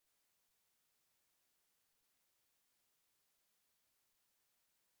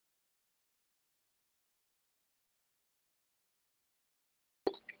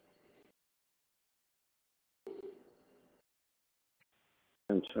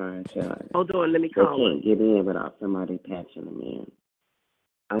I'm trying to. Hold on, let me They call her. can't get in without somebody patching them in.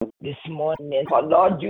 This morning, Lord, you